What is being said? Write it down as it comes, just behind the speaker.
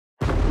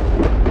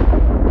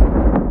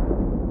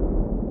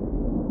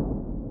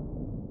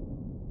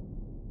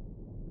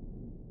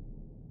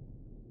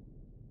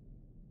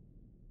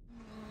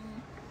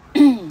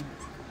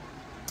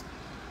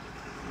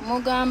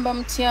Mugamba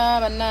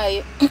mutya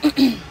banaye.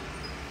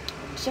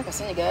 Shaka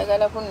senyiga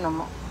yagala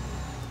kunnomo.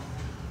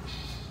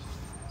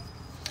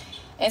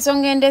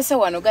 Ensonga endese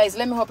wano guys,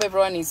 let me hope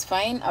everyone is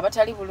fine.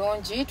 Abatali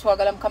bulungi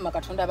twagala Mukama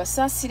Katonda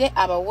abasasire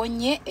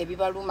abawonye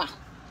ebibaluma.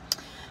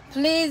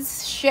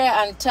 Please share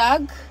and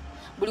tag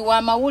buli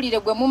wa mawulire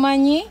gwe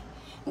mumanyi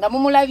nga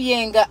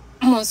mumulabyenga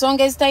mu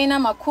nsonga ezitayina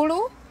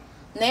makulu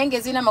naye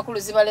ngezina makulu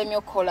zibalemye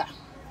okukola.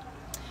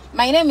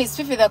 My name is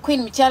Fifi the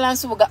Queen Mchala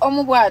Nsubuga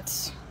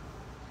omubwati.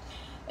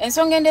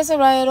 Ensonga endese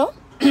lwaleero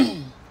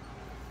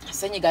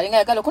senyiga linga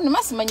yagala kuno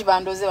masimanyi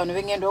bandoze bano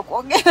bengenda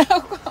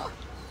okwogerako.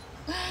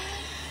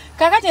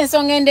 Kakati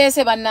ensonga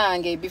endese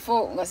bannange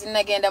before nga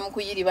sinnagenda mu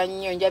kuyiriba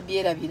nnyo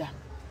njabyerabira.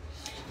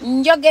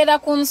 Njogera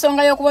ku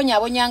nsonga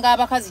y'okubonyaabonyanga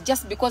abakazi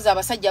just because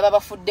abasajja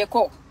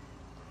babafuddeko.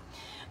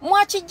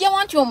 Mwakijja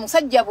wanti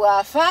omusajja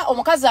bwafa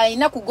omukazi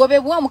ayina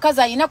kugobebwa,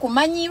 omukazi ayina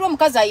kumanyirwa,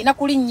 omukazi ayina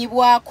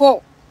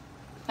kulinnyibwako.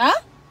 Ha?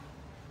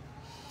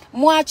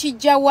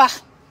 Mwakijja wa?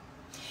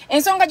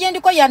 Ensonga gye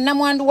ndiko ya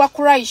nnamwandu wa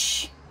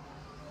Craish.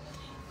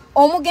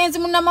 Omugenzi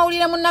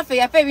munnamawulire munnaffe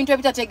yafa ebintu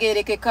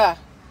ebitategeerekeka.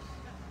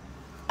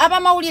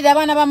 Abamawulire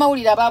abaana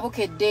bamawulire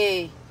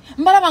ababukedde.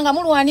 Mbalaba nga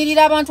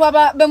mulwanirira abantu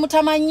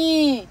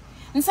bemutamanyi.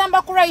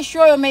 Nsamba Craish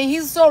oyo, may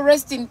his soul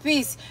rest in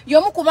peace.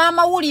 Yomu ku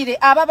bamawulire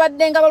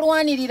ababadde nga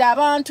balwanirira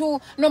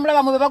abantu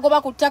n'omulaba mu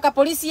bebagoba ku ttaka.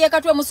 Poliisi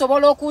y'ekatwe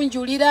musobola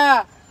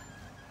okunjulira.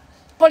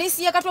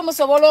 Poliisi y'ekatwe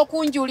musobola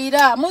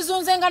okunjulira.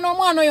 Muzunzenga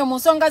n'omwana oyo mu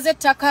nsonga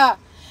z'ettaka.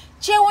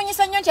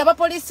 Kyewuunyisa nnyo nti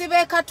abapoliisi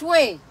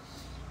b'ekatwe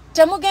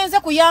temugenze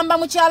kuyamba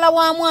mukyala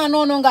wa mwana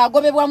ono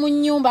ng'agobebwa mu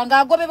nnyumba,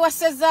 ng'agobebwa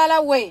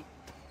ssezaala we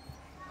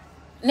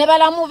ne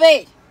balamu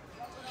be.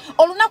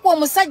 Olunaku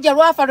omusajja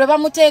lwafa lwe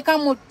bamuteeka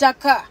mu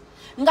ttaka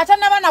nga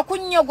tanaba na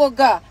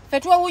kunnyogoga, ffe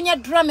twewuunya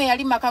drama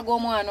eyali maka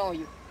g'omwana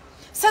oyo.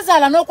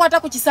 Ssezaala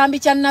n'okwata ku kisambi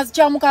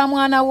kya muka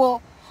mwana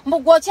wo. Mbu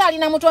gwe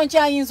okyalina muto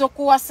nkyayinza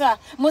okuwasa.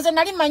 Muze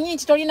nali manyi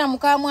nti tolina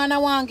muka mwana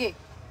wange.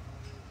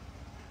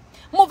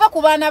 Muva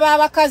ku baana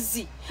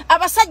b'abakazi.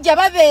 Abasajja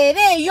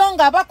babeere eyo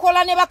nga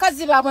bakola ne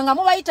bakazi baabwe nga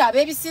mubayita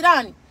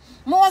ab'ebisiraani.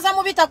 Muwoza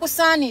mubita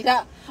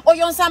kusaanira.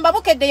 Oyo Nsamba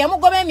bukedde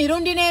yamugoba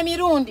emirundi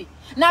n'emirundi.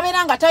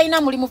 Nabeera nga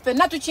talina mulimu,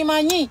 ffenna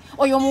tukimanyi.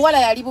 Oyo omuwala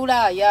yali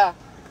bulaaya.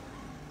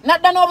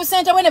 Nadda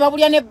n'obusente bwe ne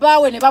babulya ne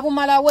bbaawe ne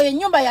babumalawo.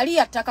 Ennyumba yali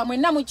ya ttaka,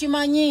 mwenna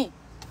mukimanyi.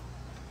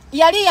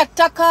 Yali ya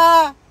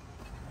ttaka.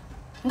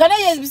 Nga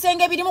naye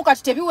ebisenge birimu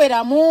kati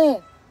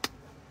tebiweramu.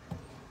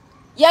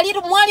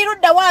 Mwali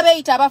ludda wa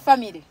abeeyita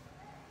abafamire.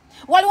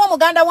 Waliwo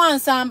muganda wa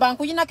Nsamba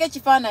nkuyinako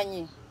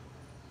ekifaananyi.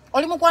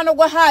 Oli mukwano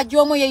gwa Haaji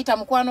omu yeeyita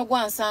mukwano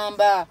gwa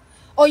Nsamba.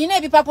 Oyina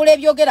ebipapula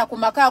ebyogera ku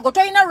makaago.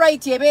 Toyina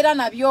right ebeera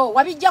nabyo.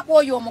 Wabijja ku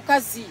oyo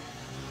omukazi.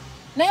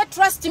 Naye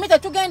trust me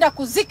tetugenda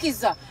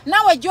kuzikiza.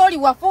 Nawe gy'oli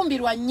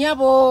wafumbirwa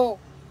nnyabo.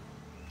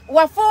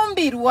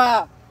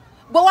 Wafumbirwa.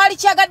 Bwe wali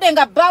kyagadde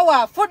nga bbaawo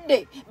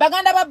afudde,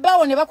 baganda ba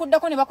bbaawo ne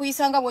bakuddako ne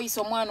bakuyisanga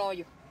bw'oyisa omwana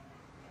oyo.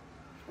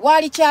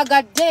 Wali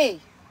kyagadde.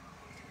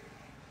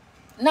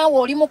 Nawe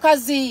oli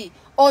mukazi.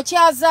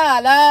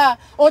 Okyazaala,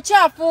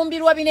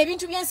 okyafumbirwa, bino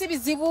ebintu byensi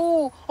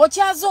bizibu,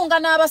 okyazunga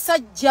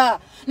n'abasajja,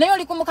 naye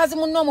oli ku mukazi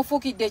munno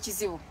omufuukidde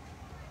ekizibu.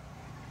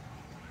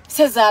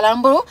 Ssezaala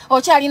mbu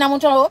okyalina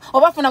muto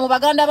obafuna mu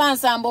baganda ba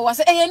Nsamba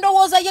owase.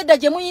 Endowooza yedda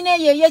gye muyina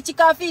eyo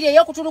ey'ekikaafiiri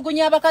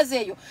ey'okutulugunya abakazi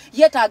eyo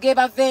yeetaaga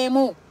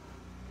ebaveemu.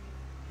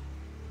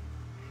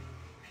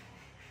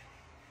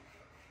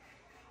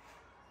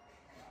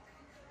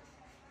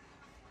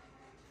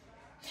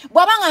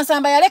 Bwabanga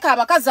Nsamba yaleka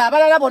abakazi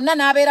abalala bonna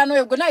n'abeera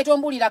n'oyo gwe naye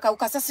tombulira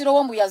kasasiro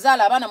wo mbu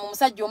yazaala abaana mu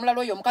musajja omulala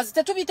oyo omukazi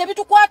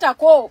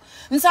tebitukwatako.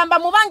 Nsamba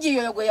mubangi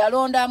yoyo gwe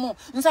yalondamu.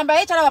 Nsamba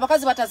yali talaba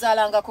abakazi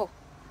batazaalangako.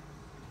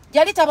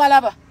 Yali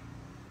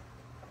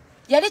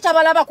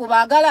tabalaba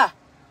kubaagala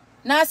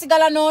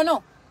n'asigala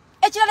noono.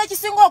 Ekirala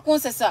ekisinga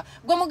okunsesa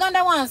gwe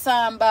muganda wa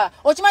Nsamba.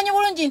 Okimanyi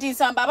bulungi nti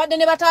Nsamba abadde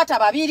ne bataata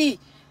babiri.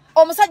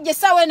 Omusajja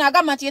essaawa eno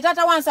agamba nti ye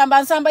taata wa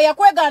Nsamba. Nsamba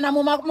yakwegaana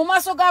mu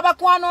maaso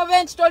g'abakwano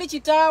be nti toli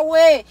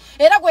kitaawe.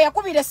 Era gwe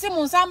yakubira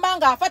essimu Nsamba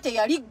ng'afa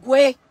teyali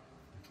ggwe.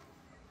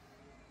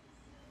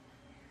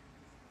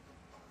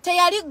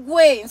 Teyali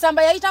ggwe.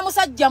 Nsamba yayita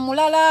musajja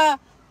mulala.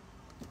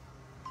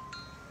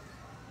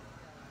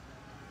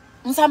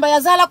 Nsamba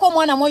yazaalako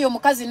omwana mwoyo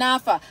omukazi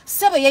n'afa.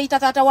 Ssebe yayita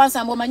taata wa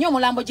Nsamba. Omanyi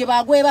omulambo gye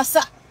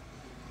baagwebasa?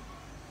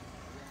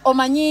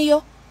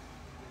 Omanyiyo?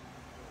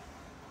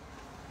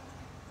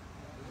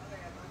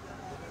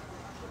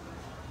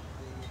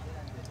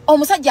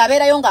 Omusajja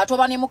abeerayo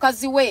ng'atoba ne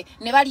mukazi we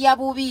ne balya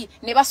bubi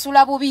ne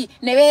basula bubi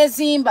ne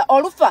beezimba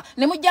olufa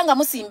ne mujja nga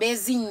musimba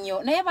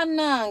ezinnyo. Naye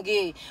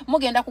bannange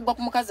mugenda kugwa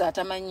ku mukazi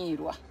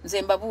atamanyiirwa.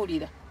 Nze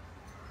mbabuulira.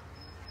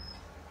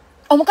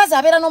 Omukazi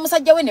abeera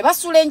n'omusajja we ne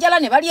basula enjala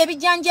ne balya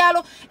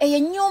ebijanjaalo. Eyo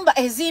ennyumba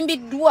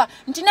ezimbiddwa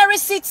nti ne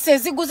receipts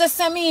eziguze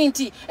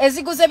seminti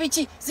eziguze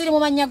biki ziri mu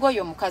mannya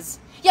g'oyo omukazi.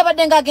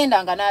 Yabadde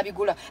ng'agendanga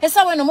n'abigula.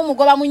 Essaawa eno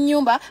mumugoba mu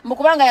nnyumba mbu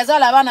kubanga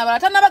yazaala abaana abalala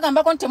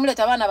tannabagambako nti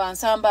temuleeta abaana ba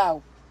Nsamba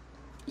awo.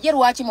 Ye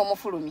lwaki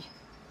mumufulumye?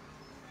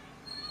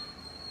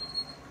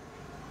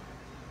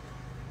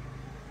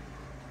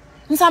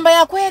 Nsamba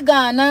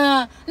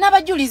yakwegaana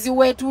n'abajulizi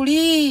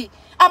weetuli.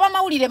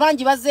 abamawulire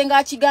bangi bazzenga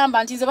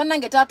akigamba nti nze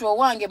bannange taata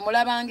owange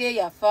mulabange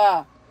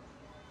yafa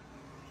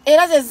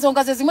era ze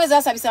nsonga ze zimwe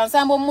zasabisa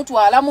Nsamba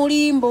omutwala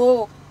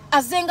mulimbo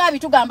azzenga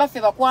abitugamba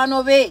ffe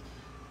bakwano be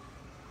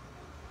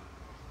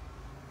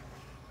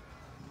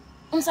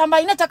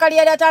Nsamba ina ettaka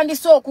lyali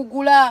atandise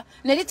okugula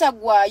ne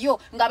litagwayo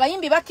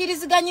ng'abayimbi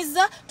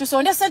bakkiriziganyiza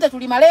tusonde ssente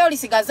tulimaleyo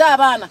lisigaze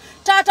abaana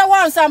taata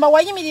wa Nsamba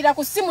wayimirira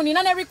ku ssimu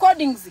nina ne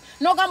recordings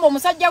n'ogamba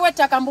omusajja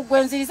w'ettaka mbu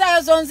gwe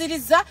nzirizaayo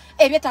zonziriza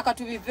eby'ettaka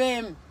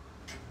tubiveemu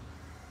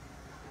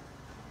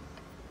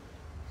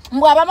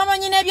mbw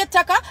abamamanyi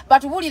n'eby'ettaka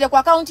batubulire ku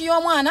akawunti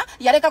y'omwana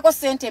yalekako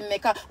ssente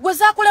mmeka gwe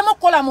zaakulemu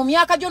okukola mu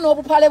myaka gyo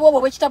n'obupale bwobwo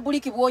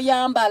bw'ekitabuliki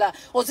bw'oyambala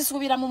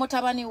ozisuubira mu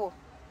mutabani wo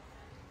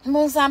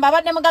Nsamba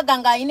abadde mugagga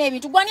ng'ayina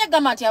ebintu gwani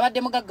agamba nti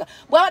abadde mugagga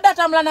bw'abadde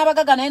atambula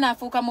n'abagagga naye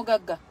n'afuuka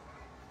mugagga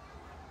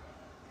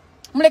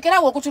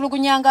mulekerawo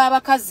okutulugunyanga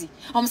abakazi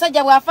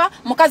omusajja bw'afa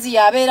mukazi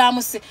y'abeera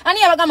amuse ani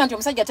yabagamba nti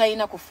omusajja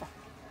talina kufa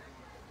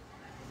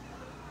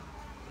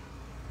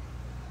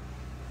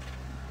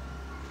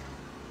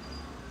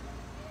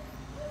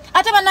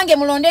ate bannange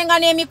mulondenga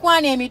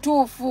n'emikwano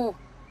emituufu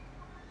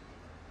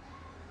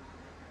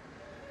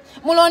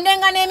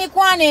mulondenga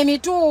n'emikwano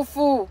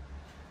emituufu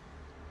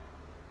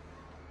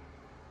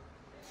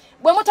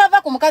bwe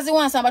mutava ku mukazi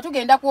wa Nsamba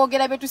tugenda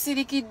kwogera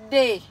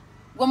betusirikidde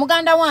gwe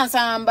muganda wa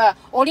Nsamba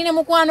oli ne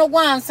mukwano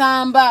gwa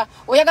Nsamba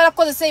oyagala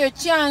kukozesa eyo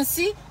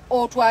chance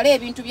otwale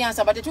ebintu bya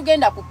Nsamba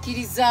tetugenda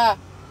kukkiriza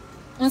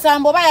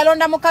Nsamba oba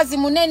yalonda mukazi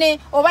munene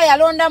oba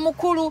yalonda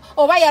mukulu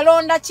oba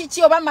yalonda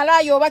kiki oba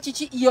malayo oba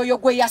kiki yoyo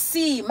gwe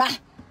yasiima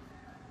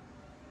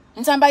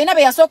Nsamba ina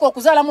be yasooka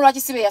okuzaala mu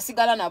lwaki sibe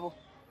yasigala nabo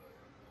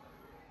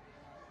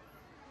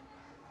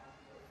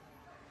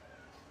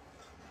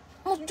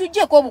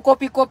mutujjeko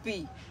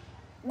obukopi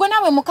gwe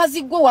nawe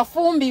mukazi gwe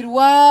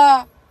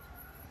wafumbirwa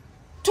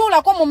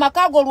tuulako mu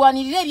makaago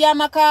olwanirira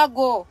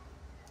ebyamakaago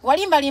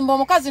walimbalimba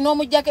omukazi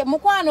n'omujjake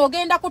mukwano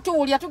ogenda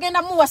kutuwulya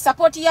tugenda muwa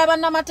sapoti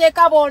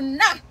y'abannamateeka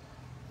bonna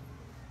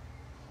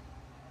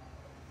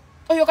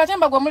oyo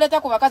Katemba gwe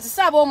muleta ku bakazi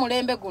saaba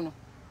omulembe guno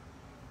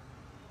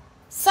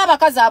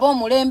sabakazi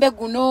ab'omulembe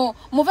guno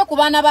muve ku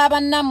baana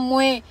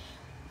b'abannammwe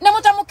ne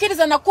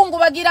mutamukkiriza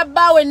nakungubagira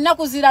bbaawe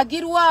ennaku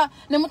ziragirwa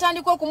ne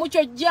mutandika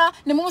okumukyojja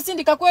ne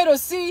mumusindika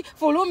kwerosi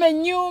fuluma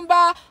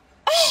ennyumba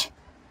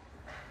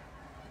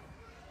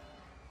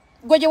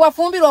gwe gye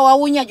wafumbirwa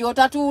wawunya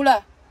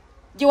gy'otatuula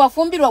gye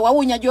wafumbirwa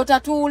wawunya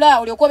gy'otatuula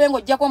olyoka obe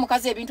ng'ojjako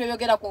omukazi ebintu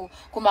ebyogera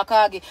ku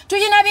makaage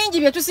tuyina bingi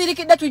bye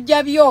tusirikidde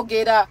tujja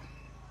byogera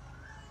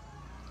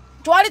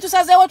twali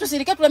tusazeewo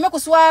tusirike tuleme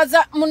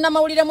kuswaza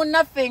munnamawulire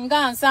munnaffe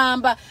nga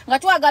Nsamba nga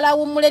twagala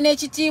awummule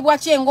n'ekitiibwa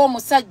kye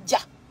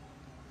ng'omusajja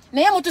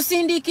naye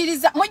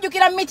mutusindikiriza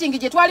mujjukira meeting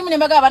gye twalimu ne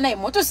mbagaba naye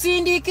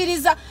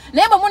mutusindikiriza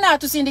naye bwe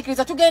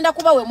munaatusindikiriza tugenda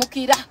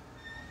kubawemukira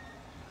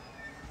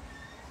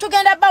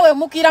tugenda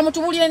bawemukira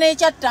mutubulire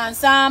n'ekyatta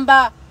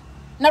Nsamba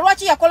na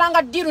lwaki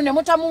yakolanga ddiru ne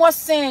mutamuwa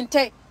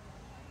ssente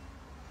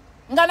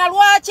nga na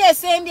lwaki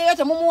esembyeyo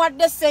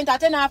temumuwadde ssente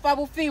ate n'afa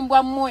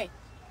bufimbwa mmwe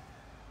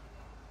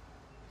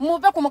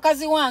muve ku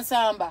mukazi wa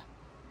Nsamba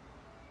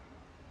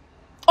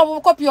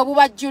obukopi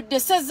obubajjudde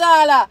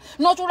sezaala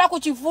n'otuula ku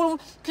kivulu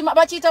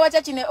bakiyita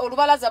batya kino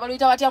olubalaza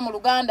baluyita batya mu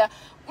Luganda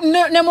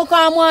ne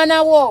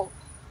mukamwana wo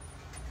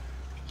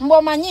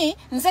mb'omanyi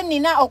nze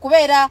ngenda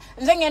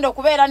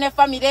okubeera ne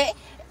famire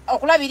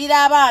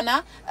okulabirira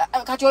abaana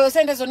kati oyo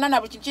sente zonna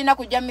na buli kirina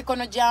kujja mu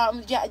mikono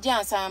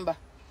gya Nsamba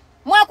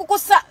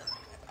mwakukusa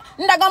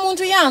ndaga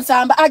muntu ya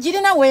Nsamba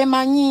agirina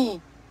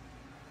weemanyi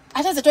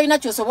ate nze tolina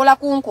kyosobola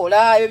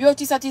kunkola ebyo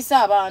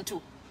byotiisatiisa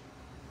abantu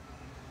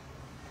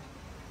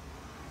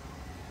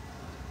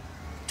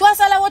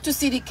twasalawo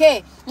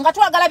tusirike nga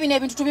twagala bino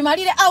ebintu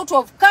tubimalire out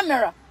of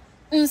camera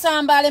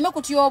Nsamba aleme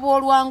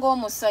kutyoboolwanga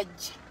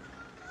omusajja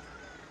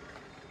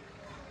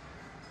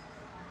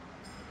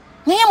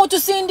naye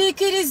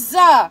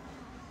mutusindikiriza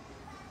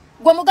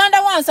gwe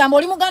muganda wa Nsamba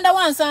oli muganda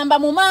wa Nsamba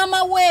mu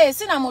maama we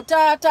sina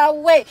mutaata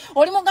we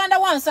oli muganda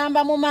wa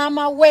Nsamba mu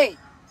maama we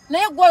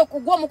naye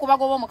gwe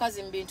omukubagoba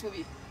omukazi mu bintu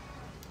bye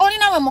oli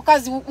nawe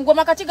mukazi gwe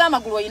makati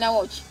g'amagulu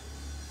oyinawo ki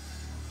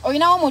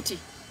oyinawo muti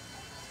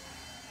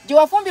gye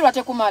wafumbirwa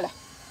tekumala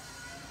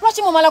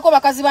lwaki mumalako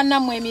bakazi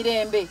bannammwe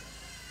emirembe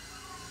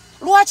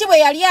lwaki bwe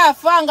yali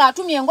afa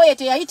ng'atumye engoye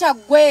teyayita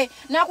ggwe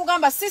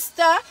n'akugamba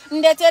sisita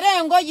ndeetere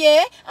engoye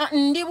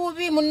ndi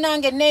bubi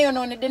munnange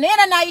neeyonoonedde naye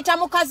era n'ayita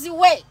mukazi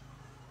we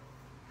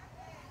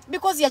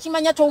because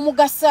yakimanya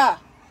tomugasa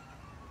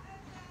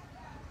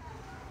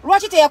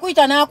lwaki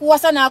teyakuyita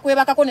n'akuwasa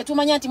n'akwebakako ne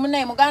tumanya nti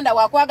munnaye muganda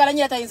waakwagala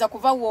nnyo tayinza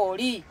kuva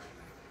wooli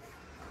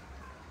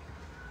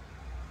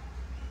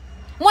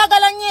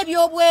mwagala nnyo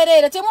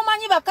ebyobwereere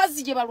temumanyi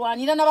bakazi gye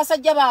balwanira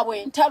n'abasajja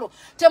baabwe entalo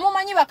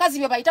temumanyi bakazi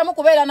bye bayitamu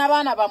kubeera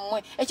n'abaana bammwe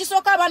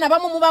ekisooka abaana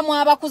bamu muba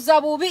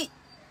mwabakuza bubi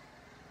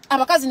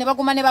abakazi ne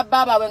baguma ne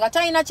babba baabwe nga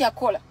talina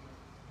kyakola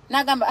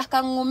n'agamba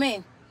akaŋŋume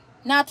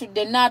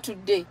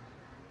naatudde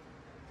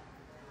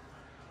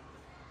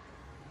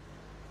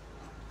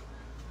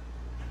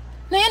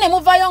naye ne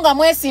muvayo nga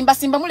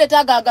mwesimbasimba muleta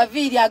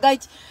agaviiri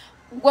agaki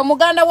gwe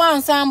muganda wa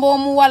Nsamba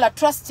omuwala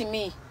trust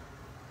me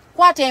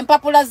kwata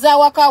empapula za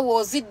waka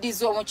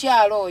woziddiza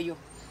omukyalo oyo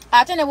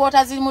ate ne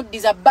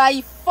bw'otazimuddiza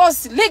by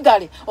force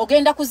legally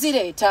ogenda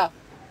kuzireeta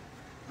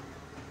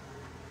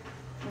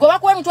gwe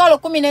bakuwa emitwalo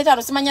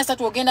 15 simanya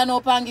 3 ogenda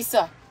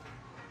n'opangisa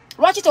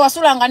lwaki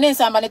tewasulanga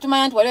n'ensamba ne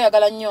tumanya nti wali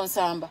oyagala nnyo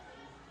nsamba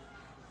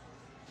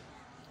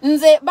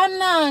nze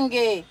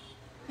bannange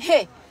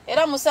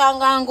era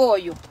musanganga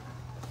oyo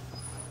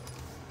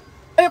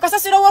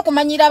kasasiro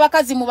w'okumanyira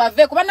abakazi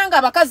mubave kubanga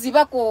abakazi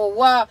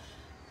bakoowa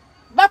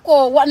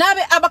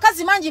nabe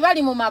abakazi mangi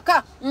bali mu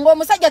maka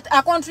ng'omusajja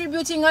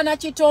acontributinga na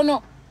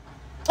kitono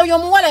oyo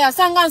omuwala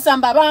yasanga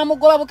nsamba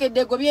baamugoba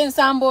bukedde gobye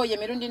ensamba oyo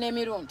emirundi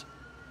n'emirundi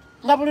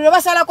nga buli lwe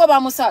basalako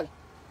bamusala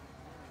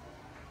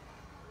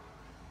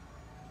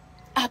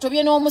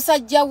atobye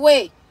n'omusajja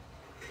we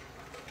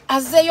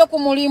azzeeyo ku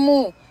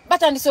mulimu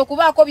batandise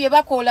okubaako bye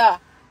bakola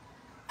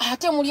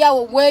ate muli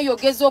awo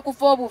bweyogeza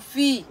okufa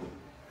obufi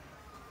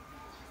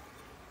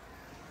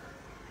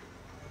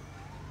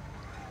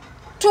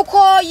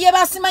tukoye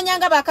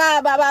basimanyanga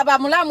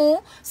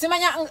bamulamu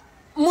simanya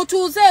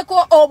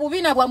mutuuzeeko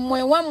obubina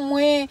bwammwe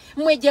wammwe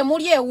mwe gye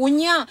muli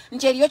ewunya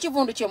nti eriyo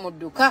kivundu kye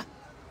mudduka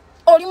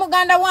oli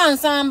muganda wa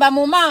nsamba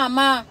mu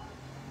maama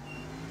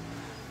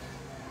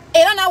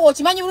era naawe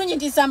okimanyi bulungi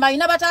nti nsamba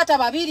alina bataata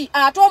babiri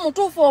ate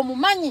omutuufu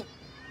omumanyi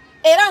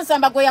era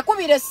nsamba gwe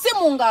yakubira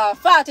essimu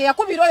ng'afa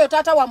teyakubira oyo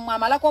taata wammwe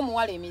amalako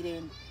omuwala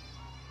emirembe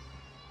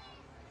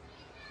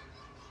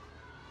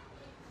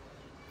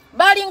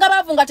balinga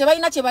baavu nga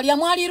tebalina kye balya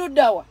mwali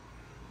luddawa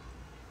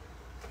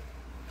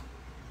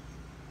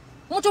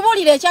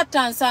mutubuulire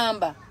ekyatta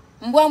nsamba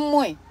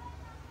mbwammwe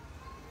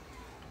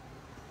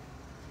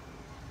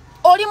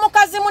oli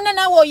mukazi munne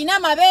naawe oyina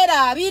amabeere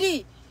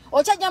abiri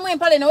okyajjamu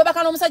empale ne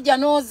webaka n'omusajja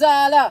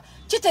n'ozaala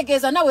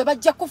kitegeeza nawe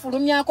bajja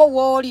kufulumyako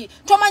w'oli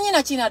tomanyi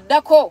na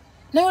kinaddako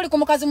naye oli ku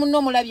mukazi munne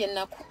omulabye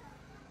ennaku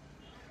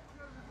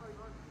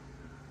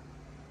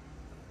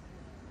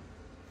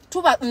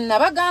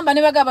nabagamba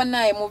ne bagamba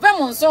naye muve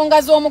mu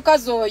nsonga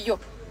z'omukazi oyo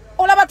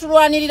olaba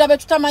tulwanirira be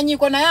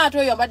tutamanyiiko naye ate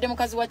oyo abadde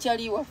mukazi wa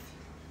kyali waffe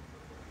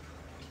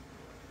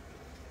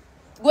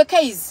gwe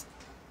keizi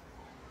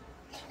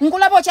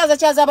nkulaba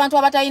okyaza abantu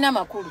abatalina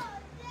makulu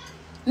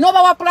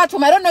noba wa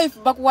platform I don't know if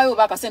bakuwayo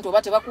bakasente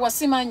oba tebakuwa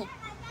simanyi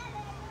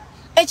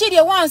ekiri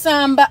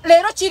ewansamba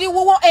leero kiri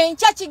wuwo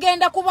enkya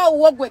kigenda kuba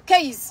wuwo gwe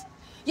keizi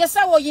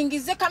yasawo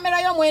oyingize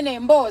kamera yo mwene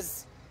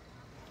emboozi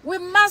we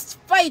must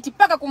fight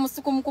paka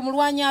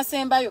kumulwanya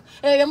asembayo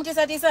ebyo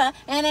mutisatisa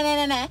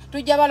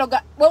tujja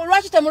baloga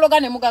lwaki temuloga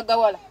ne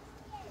mugaggawala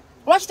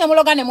lwaki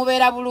temuloga ne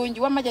mubeera bulungi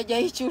wamajja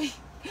yichuli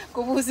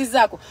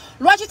kubuuzizaako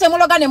lwaki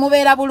temuloga ne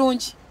mubeera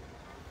bulungi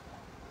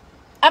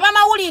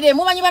abamawulire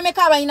mumanyi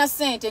bameka abalina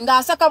ssente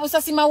ng'asaka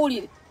busasi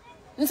mawulire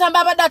nsamba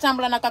abadde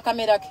atambula na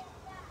kakamera ke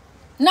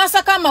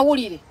n'asaka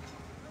amawulire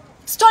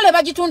stole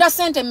bagitunda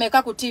ssente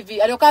mmeka ku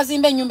TV alyoka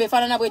azimba ennyumba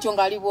efaanana bw'etyo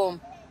ng'ali bwomu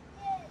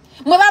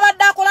mwe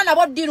babadde akola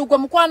nabo ddiru gwe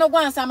mukwano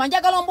gwa nsamba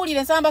njagala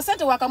ombulire nsamba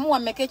ssente wakamuwa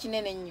mmeka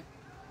ekinene nnyo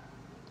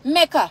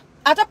mmeka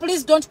ate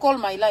please don't call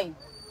my line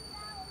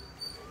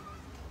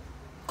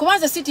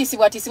kubanze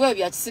sitiisibwatiisibwa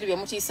ebyo byakisiru bye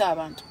mutiisa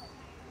abantu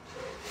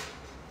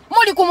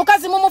muli ku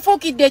mukazi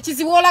mumufuukidde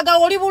ekizibu olaga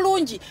oli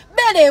bulungi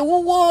bere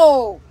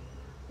ewuwo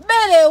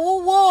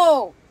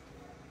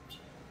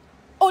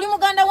oli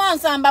muganda wa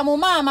nsamba mu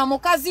maama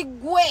mukazi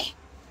gwe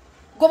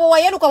gobo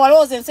wayeruka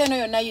walooza ensi eno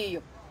yonna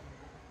yiyo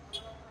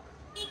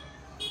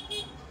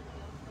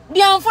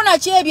byanfuna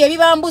ki ebyo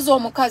ebibambuza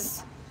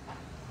omukazi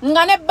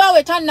nga ne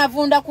bbawe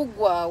tannavunda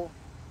kuggwaawo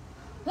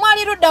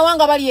mwali ludda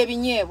wanga bali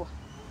ebinyeebwa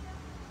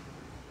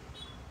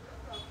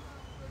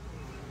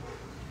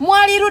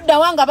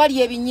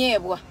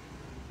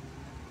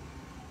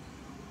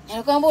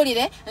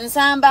Nyalukambuulire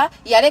nsamba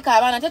yaleka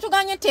abaana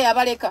tetuganye te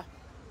yabaleka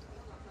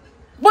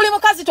buli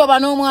mukazi toba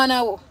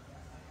n'omwana wo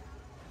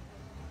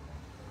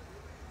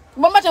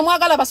bomba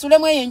temwagala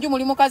basulemu eyenju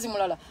muli mukazi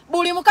mulala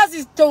buli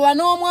mukazi toba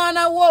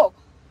n'omwana wo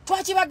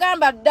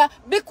twakibagamba dda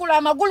bikula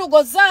amagulu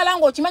gozaala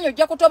ng'okimanyi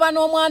ojja kutoba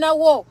n'omwana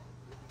wo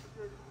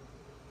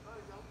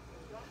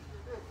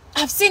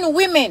I've seen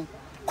women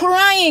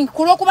crying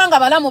kulw'okubanga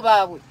balamu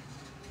baabwe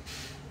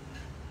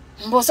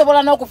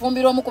mbosobola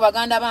n'okufumbira omu ku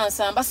baganda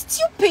bansamba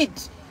stupid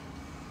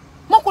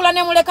mukula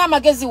ne muleka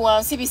amagezi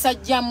wansi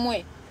bisajja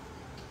mmwe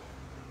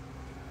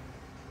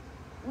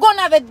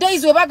gonna the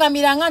days we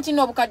bagambiranga nti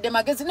n'obukadde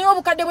magezi naye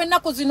obukadde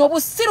bw'ennaku zino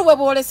obusiru bwe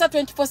bwolesa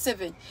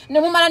 24/7 ne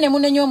mumala ne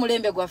munenya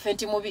omulembe gwaffe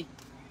nti mubi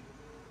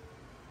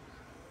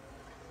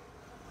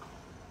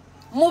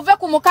muve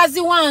ku mukazi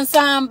wa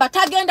nsamba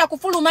tagenda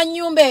kufuluma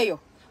nnyumba eyo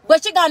bwe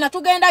kigaana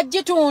tugenda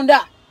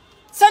gitunda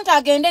sente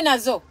agende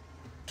nazo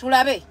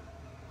tulabe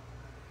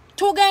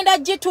tugenda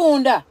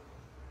gitunda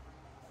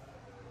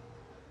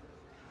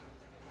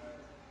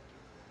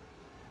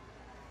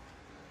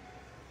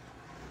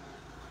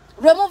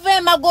lwe muve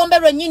emagombe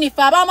lwennyini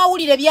ffe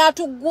ab'amawulire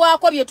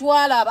byatuggwako bye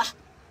twalaba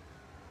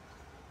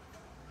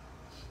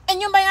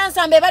ennyumba ya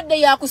nsamba ebadde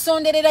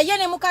yakusonderera ye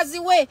ne mukazi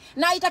we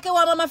n'ayitako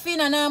ewa mama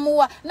Fiina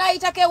n'amuwa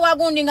n'ayitako ewa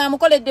gundi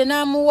ng'amukoledde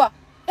n'amuwa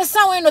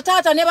Esawa eno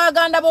taata ne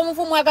baganda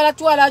b'omufu mwagala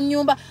twala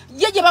nnyumba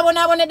yeje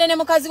babonabonedde ne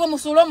mukazi we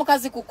musuula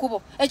omukazi ku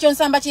kkubo ekyo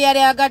Nsamba kye yali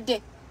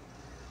agadde.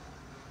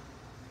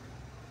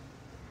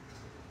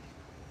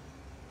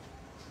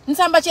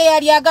 Nsamba kye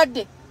yali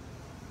agadde.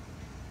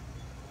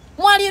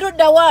 Mwali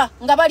luddawa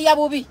nga balya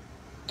bubi.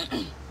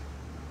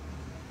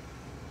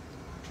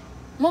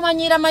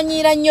 Mumanyira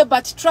nnyo,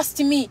 but trust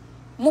me,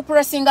 mu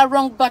pressing a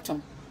wrong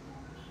button.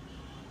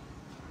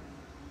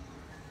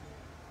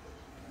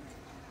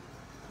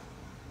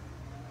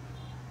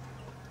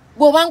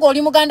 Bw'obanga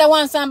oli muganda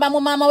wa Nsamba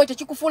mu maama we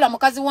tekikufuula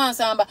mukazi wa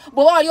Nsamba.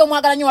 Bw'oba wali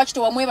omwagala nnyo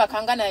wakito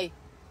wamwebakanga naye.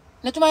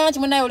 Ne tumanya nti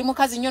munnaye oli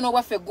mukazi nnyo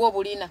n'obwaffe gwe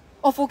obulina.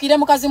 Ofuukire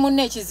mukazi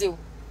munne ekizibu.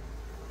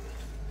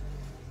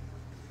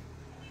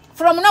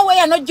 From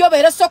nowhere n'ojja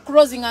obeera so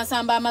closing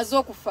Nsamba amaze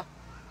okufa.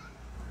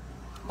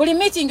 Buli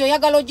meeting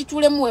oyagala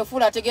ogituulemu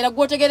weefuula ategeera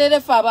gw'otegerera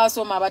effe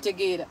abaasoma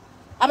abategeera.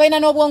 Abalina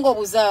n'obwongo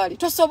obuzaali.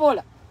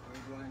 Tosobola.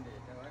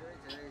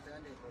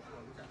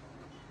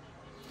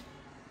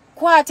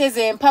 Kwate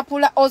ze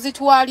empapula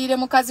ozitwalire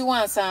mukazi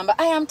wa Nsamba.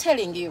 I am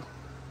telling you.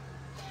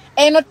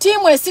 Eno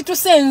tiimu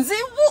esituse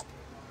nzivu.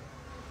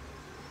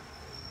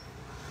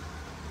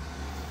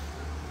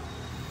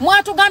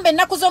 Mwatugambe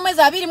ennaku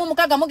z'omwezi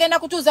 26 mugenda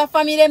kutuuza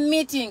family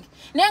meeting.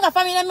 Naye nga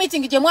family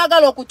meeting gye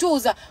mwagala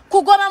okutuuza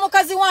kugoba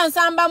mukazi wa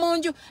Nsamba mu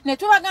nju ne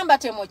tubagamba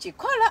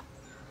temukikola.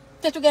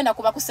 Tetugenda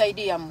kuba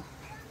kusaidia mu.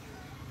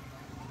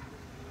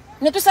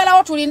 Ne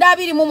tusalawo tulinda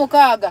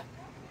 26.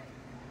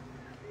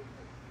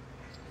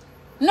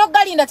 No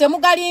galinda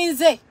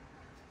temugalinze.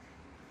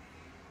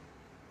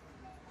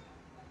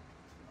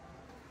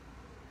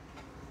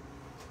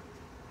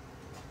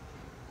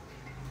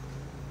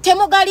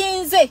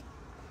 Temugalinze.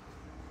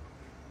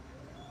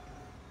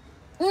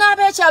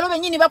 N'abeekyalo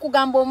bennyini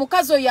bakugamba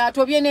omukazi oyo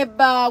atobye ne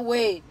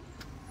bbaawe.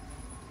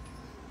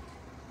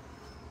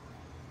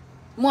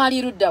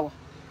 Mwali luddawa.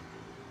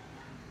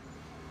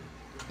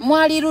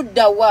 Mwali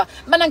luddawa.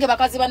 Banange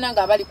bakazi banange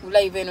abali ku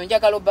live eno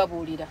njagala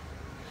obbabuulira.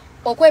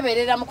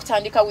 Okweberera mu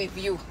kutandika with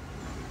you.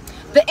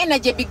 The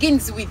energy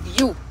begins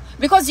with you.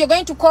 Because you're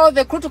going to call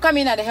the crew to come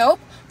in and help.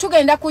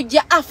 Tugenda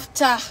kujja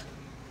after.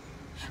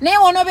 Naye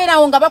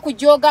wonobeerawo nga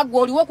bakujoga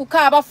gwe oliwo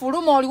kukaaba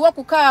fuluma oliwo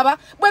kukaaba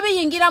bwe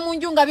biyingira mu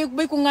nju nga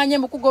bikuŋŋanye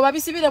mu kugoba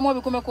bisibiremu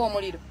obikumeko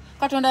omuliro.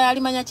 Katonda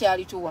yalimanya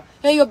kyalituwa.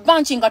 Eyo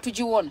banchi nga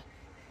tugiwona.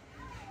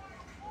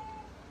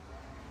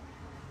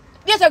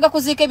 Byetaaga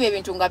kuziika ebyo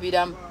ebintu nga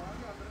biramu.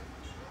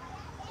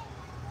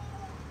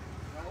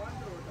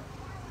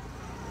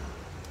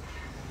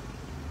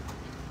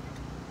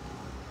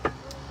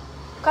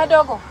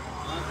 Kadogo.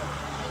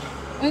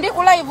 Ndi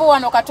ku live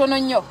wano katono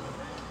nnyo.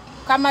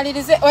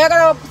 Kamalirize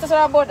oyagala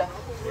kusasala boda.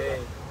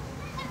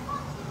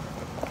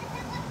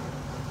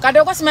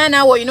 Kadogo simanya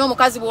nawe oyina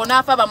omukazi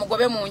bw'onaafa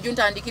bamugobe mu nju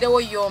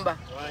ntandikirewo yomba.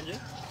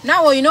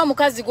 Nawe oyina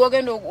omukazi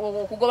gw'ogenda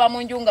okugoba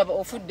mu nju nga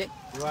ofudde.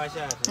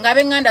 Nga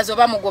b'eŋŋanda zo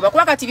bamugoba.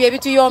 Kuba kati bye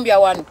bituyombya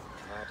wano.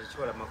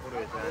 Tekikola makulu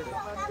ekyali.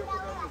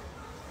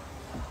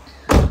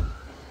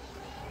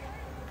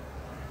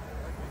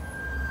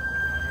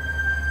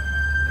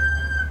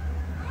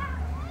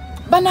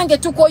 Banange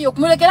tukoyo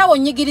kumulekerawo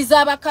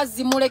nyigiriza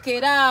abakazi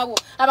mulekerawo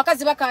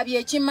abakazi bakabye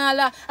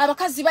ekimala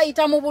abakazi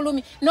bayita mu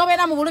bulumi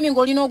nobeera mu bulumi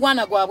ng'olina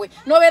ogwana gwabwe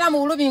nobeera mu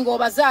bulumi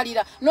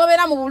ng'obazaalira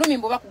nobeera mu bulumi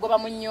mbo bakugoba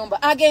mu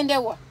nnyumba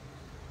agendewa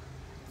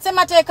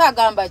semateeka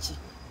agamba ki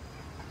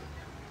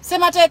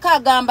semateeka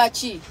agamba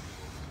ki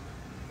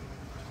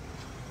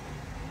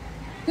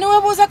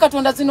niwebuuza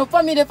Katonda zino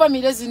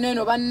famire zino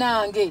eno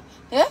bannange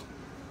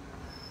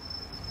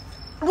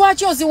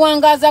lwaki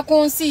oziwangaaza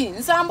ku nsi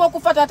Nsamba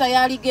okufa taata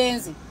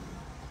yaligenzi.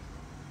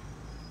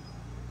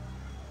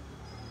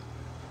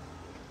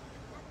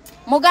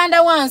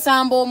 Muganda wa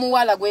Nsamba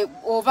omuwala gwe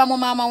ova mu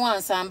maama wa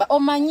Nsamba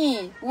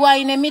omanyi we are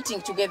in a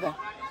meeting together.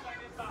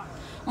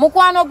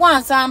 Mukwano gwa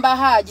Nsamba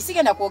Haji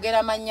sigenda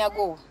kwogera mannya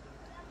go.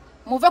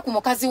 Muve ku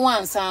mukazi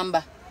wa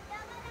Nsamba.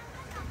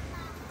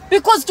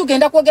 Because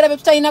tugenda kwogera bye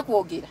tutalina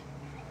kwogera.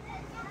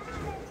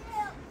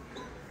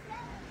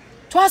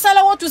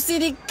 Twasalawo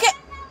tusirike.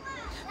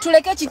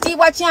 Tuleke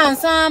kitiibwa kya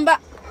Nsamba.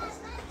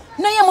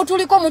 Naye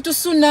mutuliko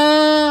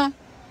mutusuna.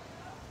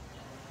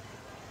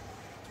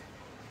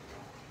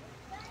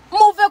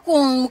 Move ku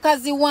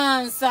mukazi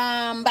wa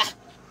Nsamba.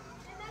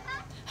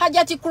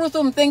 Hajati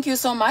Kruthum, thank you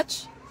so much.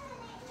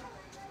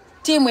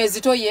 Timu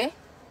ezitoye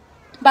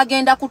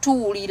bagenda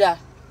kutuwulira.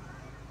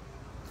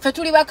 Ffe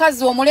tuli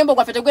bakazi omulembo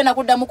gwaffe tegwenda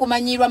kuddamu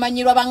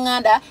kumanyirwa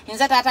banganda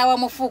nze taata wa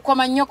mufu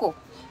koma nnyoko.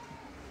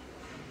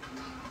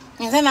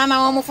 Nze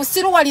maama wa mufu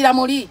siruwalira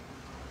muli.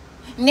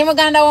 Ndi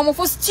muganda wa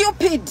mufu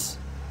stupid.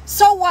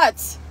 So what?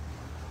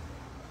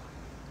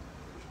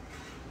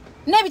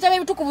 Nebitabo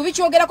ebitukuvu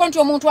bikyogerako nti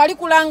omuntu ali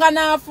kulanga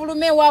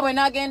n'afulume waabwe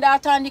n'agenda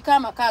atandika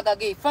amakaaga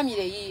ge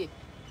family yiye.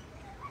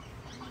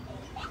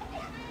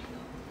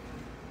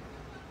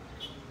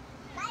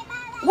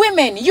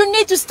 Women, you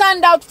need to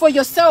stand out for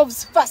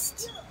yourselves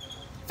first.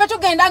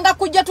 Fetugenda nga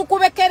kujja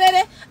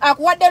tukubekerere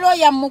akuwadde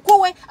lawyer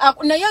mukuwe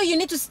naye you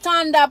need to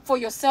stand up for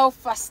yourself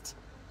first.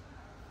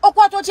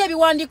 Okwata otya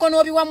ebiwandiiko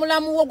n'obiwa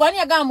mulamu wo gwani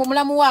yagamba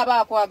omulamu wo aba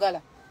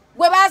akwagala.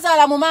 gwe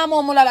bazaala mu maama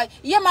omulala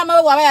ye maama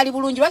we waba yali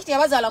bulungi lwaki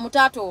teyabazaala mu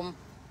taata omu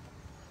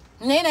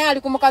naye naye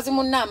ali ku mukazi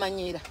munne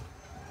amanyiira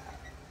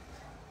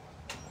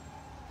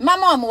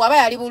maama wamu waba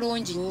yali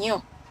bulungi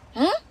nnyo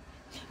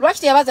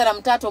lwaki teyabazaala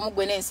mu taata omu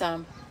gwe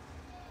n'ensamba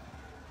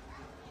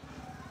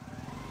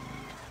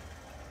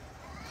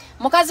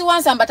mukazi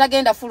wansamba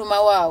tagenda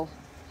fuluma waawo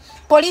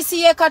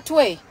polisi ye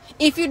Katwe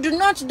if you do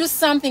not do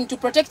something to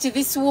protect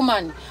this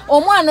woman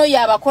omwana oyo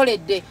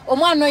abakoledde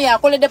omwana oyo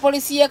akoledde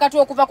polisi ye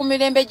Katwe okuva ku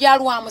mirembe gya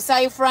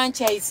Lwamusayi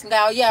franchise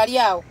nga yali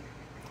awo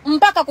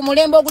mpaka ku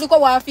mulembe oguliko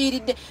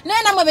waafiiridde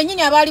naye namwe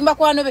bennyini abaali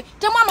bakwano be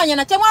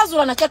temwamanyana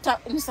temwazuula na kyatta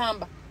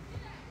nsamba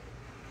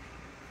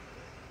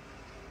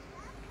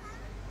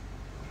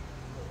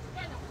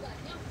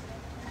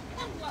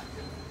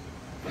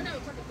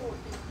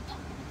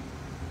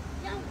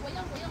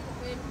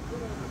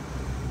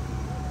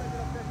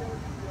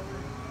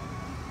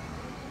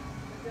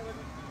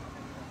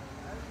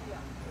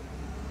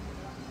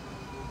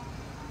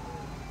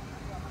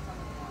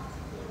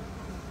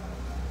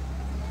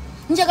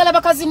njagala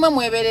bakazi mwe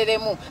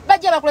mwebereremu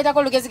bajja bakuletako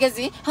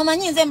olugezigezi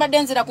amanyi nze mbadde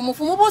nzira ku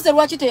mufu mubuuze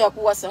lwaki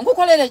teyakuwasa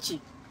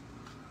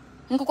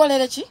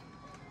nkukolere ki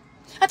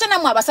ate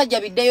namwe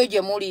abasajja biddeyo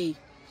gye muli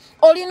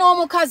olina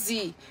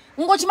omukazi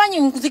ng'okimanyi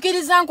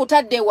nkuzikiriza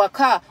nkutadde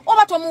ewaka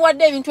oba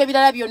tomuwadde ebintu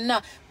ebirala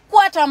byonna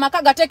kwata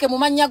amaka gateeke mu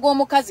mannya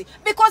g'omukazi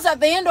because at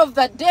the end of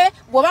the day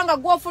bw'obanga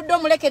gw'ofudde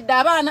omulekedde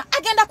abaana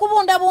agenda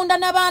kubundabunda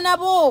n'abaana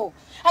bo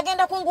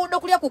agenda ku nguudo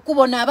kulya ku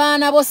kkubo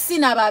n'abaana bo si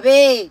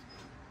nababe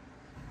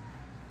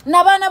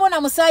n'abaana bo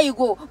na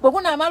musaayigo bwe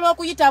gunaamala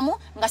okuyitamu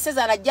nga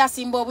Sezaala ajja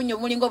asimba obunyo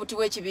mulinga obuti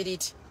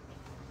bw'ekibiriiti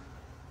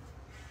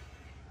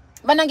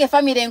banange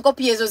famire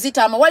enkopi ezo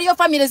zitama waliyo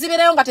famire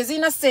zibeerayo nga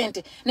tezirina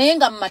ssente naye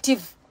nga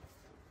mmativu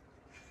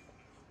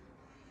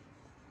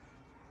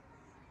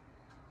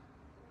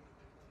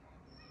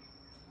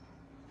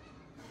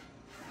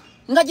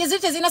nga gye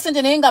ziri tezirina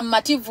ssente naye nga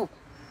mmativu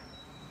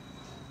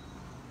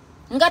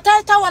nga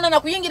tatawana na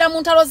kuyingira mu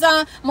ntalo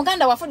za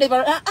muganda wafudde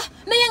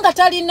naye nga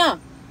talina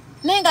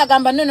naye nga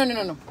agamba no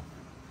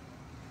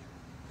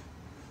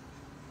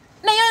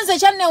naye nze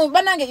kyanne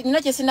banange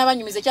nina kye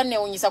sinabanyumize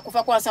kyannewunyisa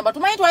kufa kwa Nsamba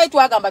tumanyi twali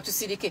twagamba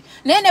tusirike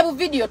naye ne bu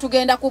video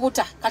tugenda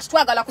kubuta kati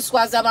twagala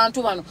kuswaza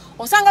abantu bano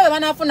osanga be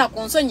banafuna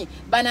ku nsonyi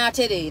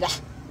banaatereera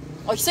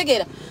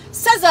okisegeera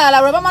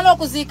Sezaala lwe bamala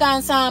okuziika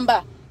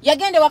Nsamba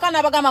yagende wakana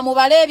abagamba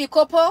mubale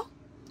ebikopo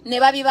ne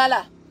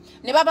babibala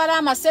ne babala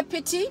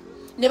amasepiti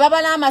ne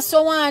babala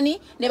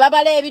amasowaani ne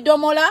babala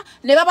ebidomola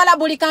ne babala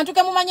buli kantu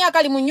ke mumanyi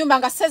akali mu nnyumba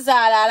nga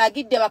Sezaala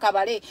alagidde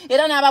bakabale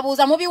era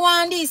n'ababuuza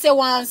mubiwandiise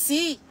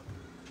wansi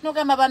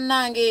nogamba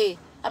bannange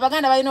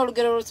abaganda balina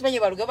olugero lusibenye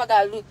baluge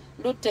baga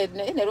lutte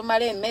ne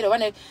lumala emmere oba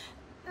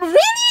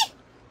really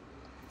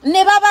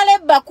ne babala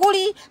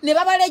ebbakuli ne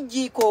babala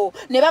ejjiiko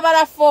ne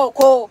babala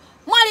fooko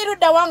mwali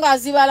ludda wanga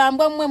azibala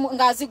mbwemmwe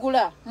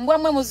ng'azigula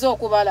mbwemmwe muze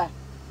okubala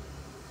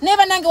ne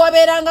bannange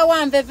wabeeranga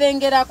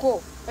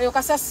wanvevengerako oyo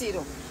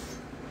kasasiro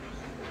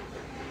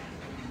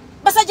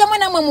basajja mwe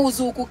namwe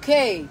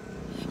muzuukuke.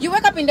 You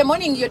wake up in the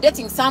morning, you're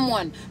dating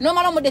someone. No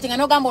matter what dating,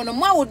 no gambo no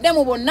mwawudde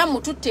mu bonna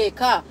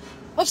mututeeka.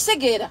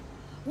 Okisegeera.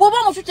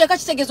 Bwoba mututeeka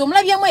kitegeeza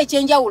omulabyemu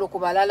ekyenjawulo ku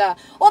balala.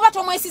 Oba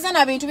tomwesiza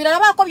na bintu birala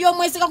baako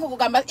by'omwesiga ku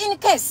kugamba in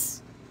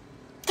case.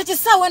 Kati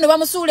saawa eno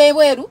bamusuula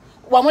ebweru,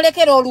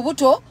 wamulekera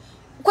olubuto,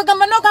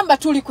 kwegamba no gamba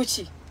tuli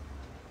kuki.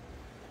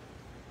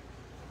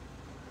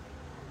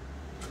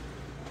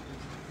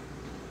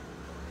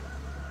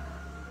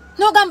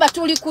 No gamba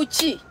tuli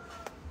kuki.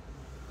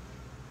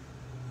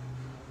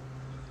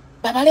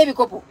 Babale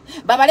bikopo,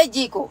 babale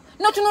jiko.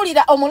 No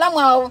tunulira omulamu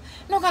awo.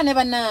 No kane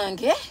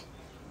banange.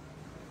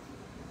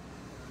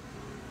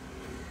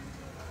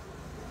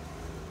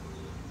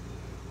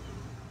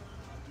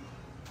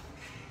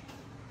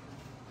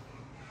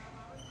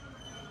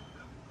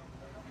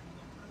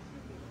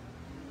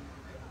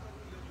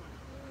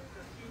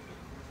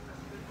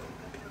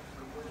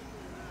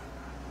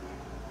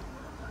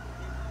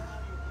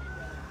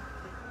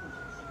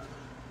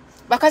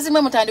 Bakazi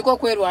mwe mutandika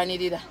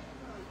okwerwanirira.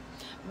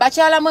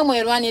 Bakyala mwe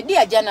mwerwani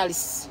dia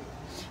journalist.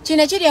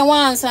 Kine kiri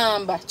ewa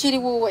Nsamba kiri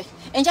wuwe.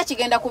 Enja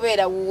kigenda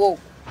kubeera wuwo.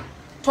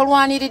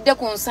 Tolwaniridde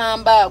ku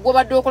Nsamba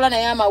gwobadde okola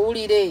naye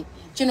amawulire.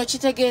 Kino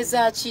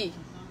kitegeeza ki?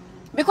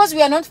 Because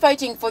we are not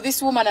fighting for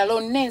this woman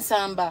alone ne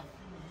Nsamba.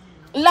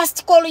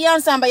 Last call ya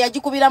Nsamba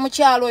yagikubira mu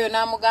kyalo oyo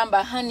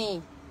n'amugamba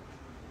honey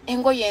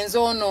engoye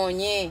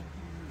enzoonoonye.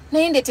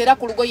 Naye ndetera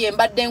ku lugoye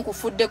mbadde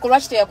nkufudde ko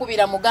lwaki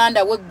teyakubira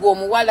muganda we gwe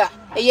omuwala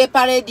eye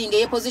parading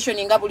eye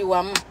positioning buli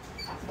wamu.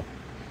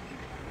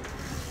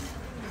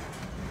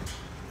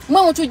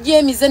 Mwe mutujje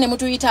emize ne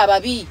mutuyita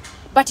ababi,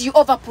 but you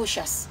overpush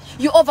us.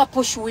 You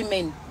overpush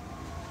women.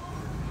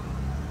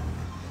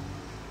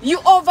 You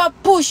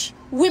overpush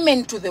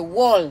women to the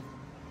wall.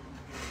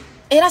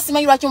 Era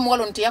simanyi lwaki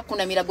omuwala ono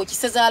teyakunamira gwe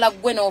Kisezaala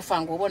gwe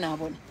n'ofanga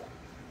obonaabona.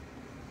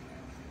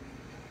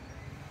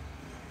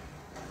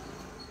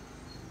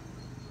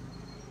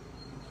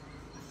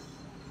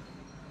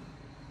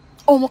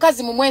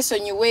 Omukazi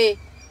mumwesonyiwe.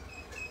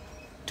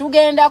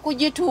 Tugenda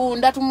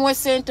kugitunda tumuwe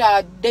sente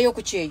addeyo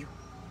ku kyeyo.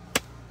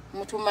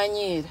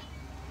 mutumanyira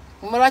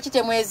mulwaki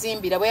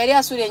temwezimbira bwe yali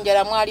asula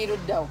enjala mwali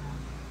luddawo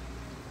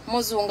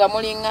muzunga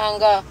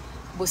mulinganga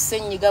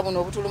busenyiga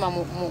buno obutuluma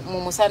mu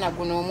musana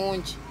guno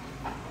omungi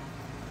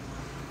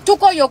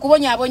tukoyo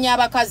okubonyaabonya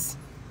abakazi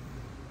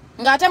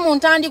ng'ate mu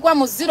ntandikwa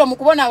mu zero mu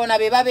kubonaabona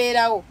be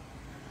babeerawo.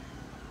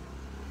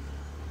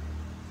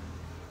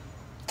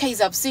 Guys,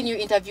 I've seen you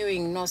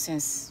interviewing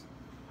nonsense.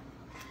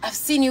 I've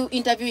seen you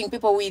interviewing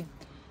people with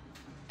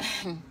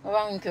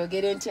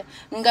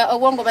nga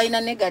obwongo balina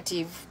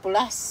negative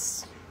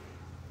plus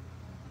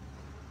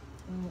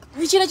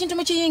kino kintu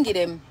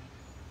mukiyingiremu.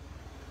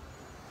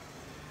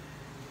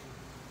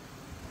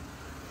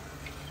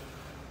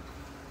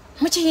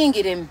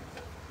 Mukiyingiremu.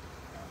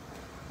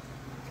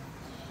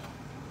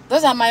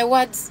 Those are my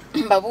words.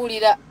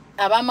 Mbabuulira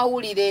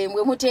abamawulire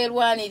mwe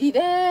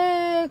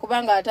muteerwanirire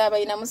kubanga ate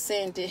abalina mu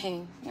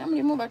ssente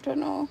mulimu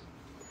batono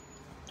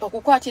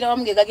okukwatira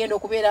wamu ge gagenda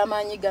okubeera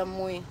amaanyi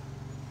gammwe.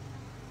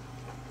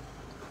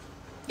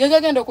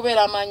 Gagenda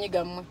okubeera amaanyi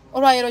gammwe.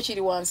 Olwaleero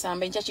kiri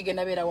wansamba enkya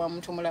kigenda beera wa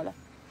muntu mulala.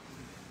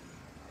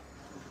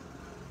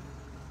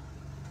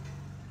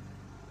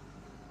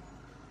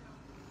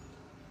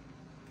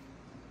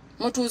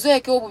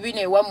 Mutuzeeko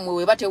obubine wammwe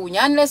we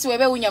batewunya unless we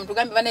bewunya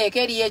mutugambe bana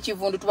ekeri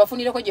y'ekivundu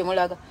tubafunireko gye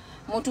mulaga.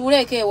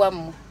 Mutuuleko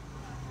ewammwe.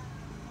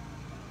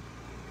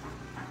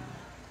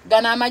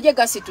 Gana amaje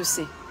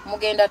gasituse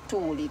mugenda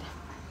tuwulira.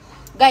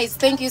 Guys,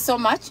 thank you so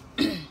much.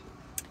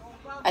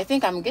 I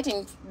think I'm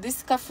getting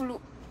this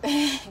kafulu.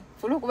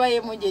 Fulu kuba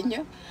ye muje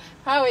nnyo.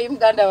 How are you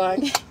muganda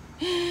wange?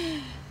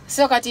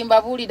 So kati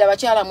mbabuulira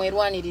abakyala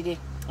mwerwanirire.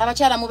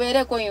 Abakyala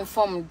mubeereko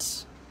informed.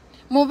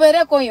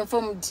 Mubereko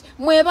informed.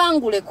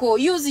 Mwebanguleko.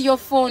 Use your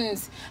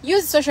phones.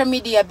 Use social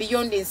media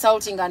beyond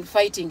insulting and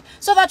fighting.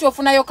 So that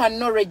yofunayo can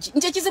knowledge.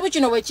 Nche kizibu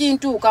kino we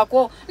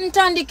kintuukako.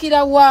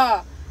 Ntandikira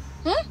wa.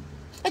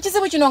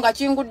 Ekizibu kino nga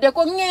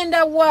kinguddeko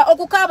ngenda wa.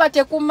 Okukaaba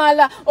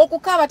tekumala.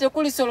 Okukaaba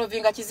tekuli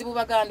solovinga kizibu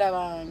baganda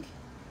bange.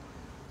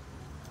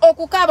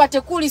 Okukaaba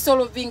tekuli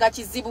solovinga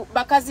kizibu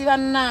bakazi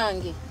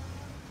bannange.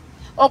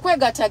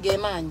 Okwegatta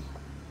gemanyi.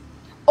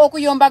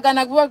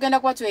 Okuyombagana gwe bagenda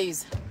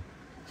kwatweyiza.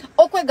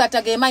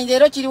 Okwegatta gemanyi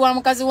leero kiri wa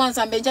mukazi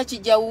wansamba enkya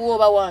kijja wuwo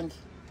oba wange.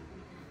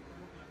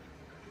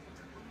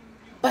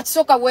 But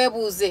soka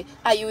weebuuze,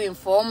 are you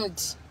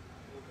informed?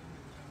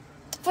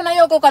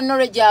 Funayo ko ka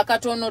knowledge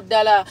akatono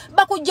ddala.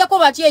 Bakujjako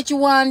batya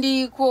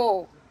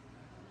ekiwandiiko.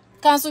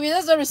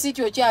 Kansuubiza zo receipt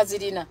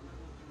okyazirina.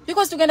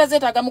 Because tugenda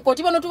zeetaaga mu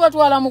kkooti bano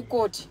tubatwala mu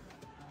kkooti.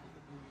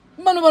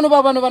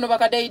 Bano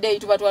bakadayidai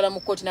tubatwala mu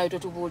kkooti nawe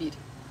totubuulire.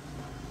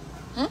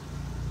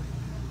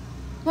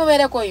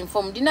 Mubeereko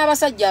informed.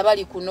 N'abasajja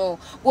abali kuno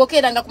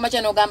gwokeeranga ku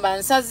makya n'ogamba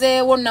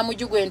nsazeewo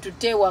namuju gwe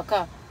ntutte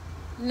ewaka.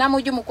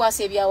 Namuju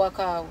mukwasa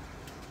ebyawaka awo.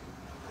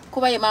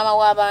 Kuba ye maama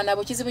w'abaana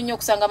bo kizibu nnyo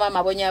okusanga maama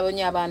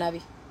abonyaabonya abaana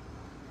be.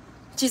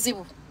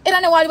 Kizibu.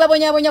 Era ne wali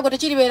babonyaabonya gwe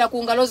tekiribeera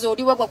ku ngalo zo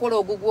oli wagwakola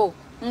ogugwo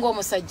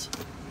ng'omusajja.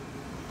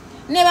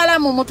 Ne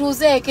balamu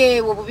mutuuzeeko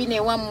ewo bubine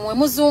wammwe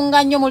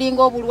muzunga nnyo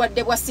mulinga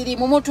obulwadde bwa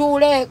siriimu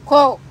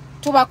mutuuleeko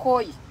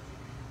tubakooyi.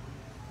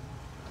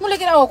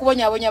 Mulekerawo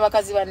okubonyaabonya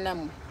abakazi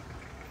bannammwe.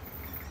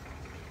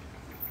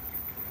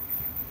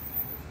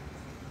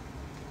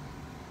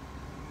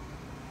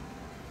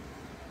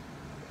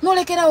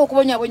 Mulekerawo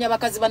okubonyaabonya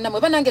abakazi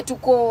bannammwe banange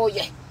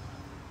tukooye.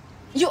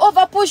 You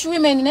overpush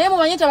women. Naye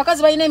mumanyi nti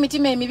abakazi balina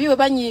emitima emibi we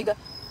banyiiga.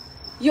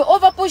 You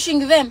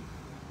overpushing them.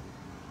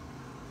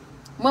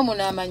 Mwe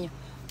munaamanya.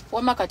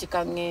 Wama kati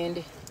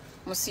kangende.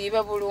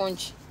 Musiiba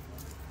bulungi.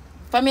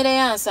 Family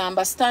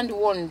yansamba stand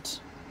warned.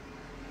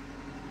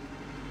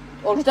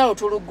 Olutalo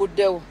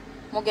tuluguddewo.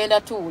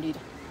 Mugenda tuwulira.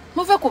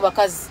 Muve ku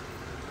bakazi.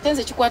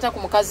 Tenze kikwata ku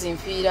mukazi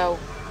nfiirawo.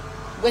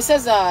 Gwe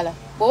sezaala.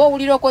 Bwoba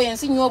owulirako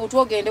yensi nnyo obutu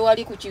ogende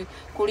wali ku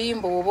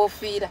kulimbo oba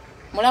ofiira.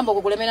 Mulambo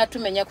gugulemera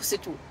tumenya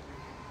kusitu.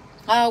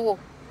 Awo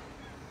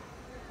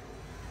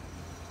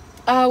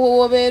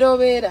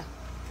obeera.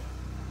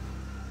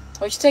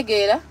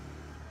 Okitegeera?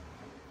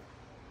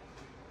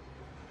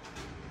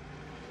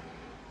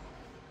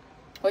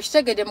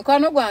 Okitegedde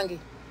mukwano gwange?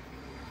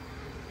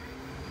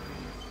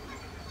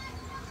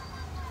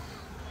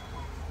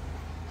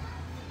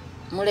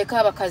 Muleka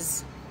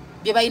abakazi.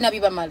 Bye balina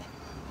bibamala.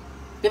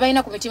 Bye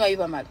balina ku mitima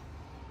bibamala.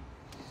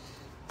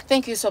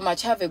 Thank you so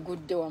much. Have a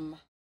good day, Wamma.